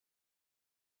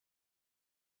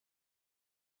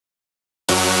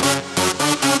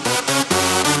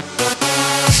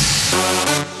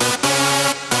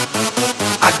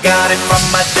got it from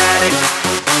my daddy.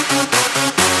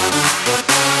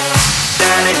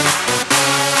 Daddy.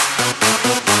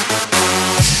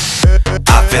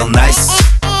 I feel nice.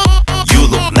 You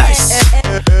look nice.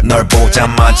 널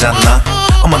보자마자 나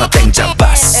어머나 땡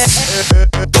잡았어.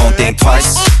 Don't think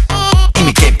twice.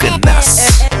 이미 게임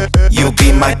끝났어. You be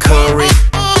my curry.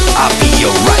 I'll be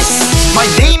your rice. My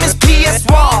name is PSY.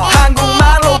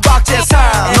 한국말로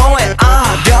박재상. 너의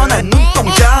변한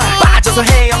눈동자 빠져서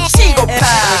헤엄치고파.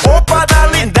 오빠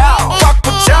달린다. 꽉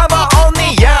붙잡아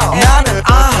언니야. 나는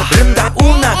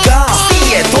아름다운 아가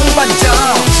C의 동반자.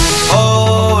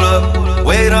 Hold up,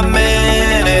 wait a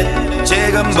minute.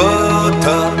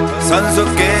 지금부터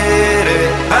선수끼리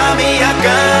밤이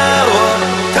아까워.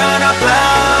 Turn up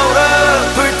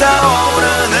louder.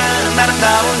 불타오르는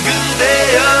아름다운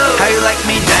그대여. How you like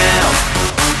me now?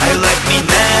 How you like me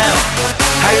now?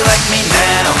 How you like me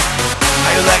now?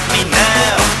 How you like me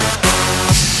now?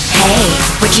 Hey,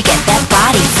 where'd you get that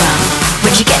body from?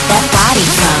 Where'd you get that body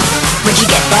from? Where'd you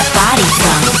get that body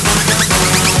from?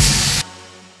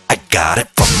 I got it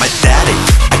from my daddy.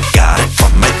 I got it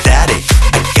from my daddy.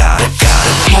 I got it, got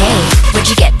it. Hey, where'd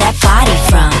you get that body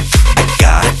from? I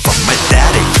got it from my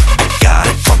daddy. I got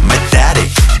it from my daddy.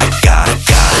 I got it,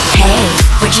 got it. Hey,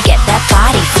 where'd you get that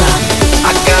body from?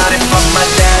 I got it from my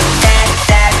dad. Dad,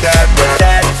 dad, dad,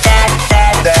 dad, dad,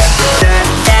 dad, dad,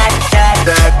 dad, dad,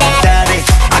 dad, daddy.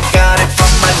 I got it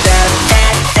from my dad.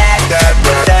 Dad, dad, dad,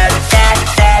 dad, dad,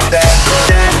 dad, dad,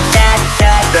 dad,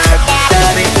 dad, dad,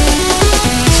 daddy.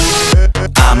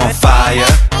 I'm on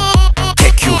fire.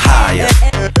 Take you higher.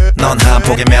 넌 한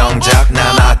폭의 명작,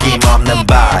 난 아낌없는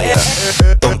buyer.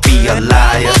 Don't be a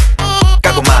liar.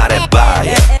 까고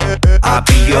말해봐요. I'll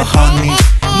be your honey,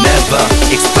 never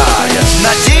expire.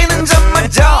 낮이는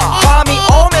잠만자, 밤이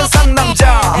오면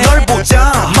상남자. 널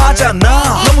보자마자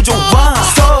나 너무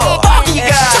좋아서 어디가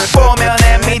쫙 보면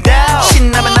hand me down.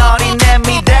 신나면 어린 hand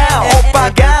me down.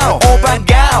 오빠가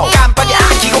깜빡이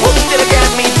아끼고 홈대로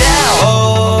get me down.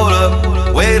 Hold up,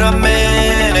 wait a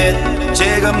minute.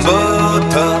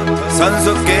 지금부터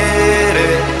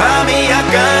선수끼리 밤이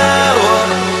아까워.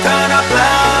 Turn up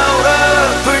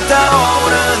louder.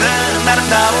 불타오르는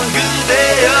아름다운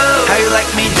그대여. How you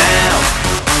like me now?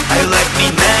 How you like me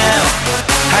now?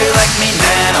 How you like me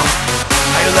now?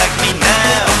 How you like me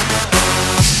now?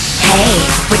 Hey,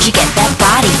 where'd you get that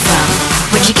body from?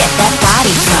 Where'd you get that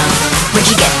body from? Where'd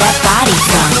you get that body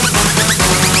from?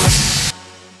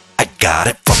 I got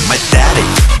it from my daddy.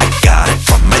 I got it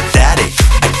from my daddy.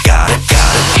 I got it,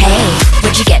 got it. Hey,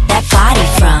 where'd you get that body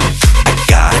from? I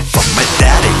got it from my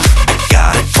daddy. I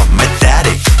got it from my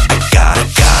daddy. I got it,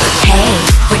 got it. Hey,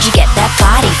 where'd you get that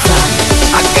body from?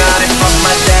 I got it from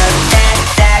my dad. Dad,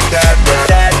 dad, dad,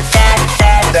 dad, dad,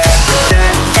 dad,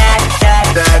 dad, dad, dad,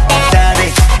 dad, daddy.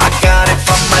 I got it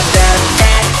from my dad.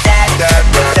 Dad, dad, dad,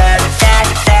 dad, dad,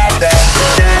 dad,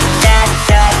 dad, dad,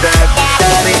 dad, dad,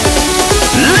 daddy.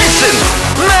 Listen,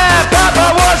 my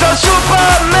papa was a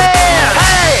Superman.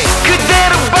 Hey,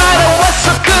 그대로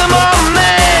받아왔어, come on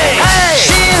man. Hey,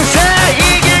 신사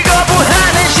이길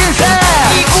거부하는 신사.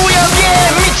 이 구역에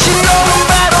미친놈은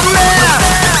바로 나.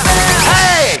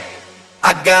 Hey,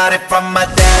 I got it from my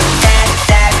dad.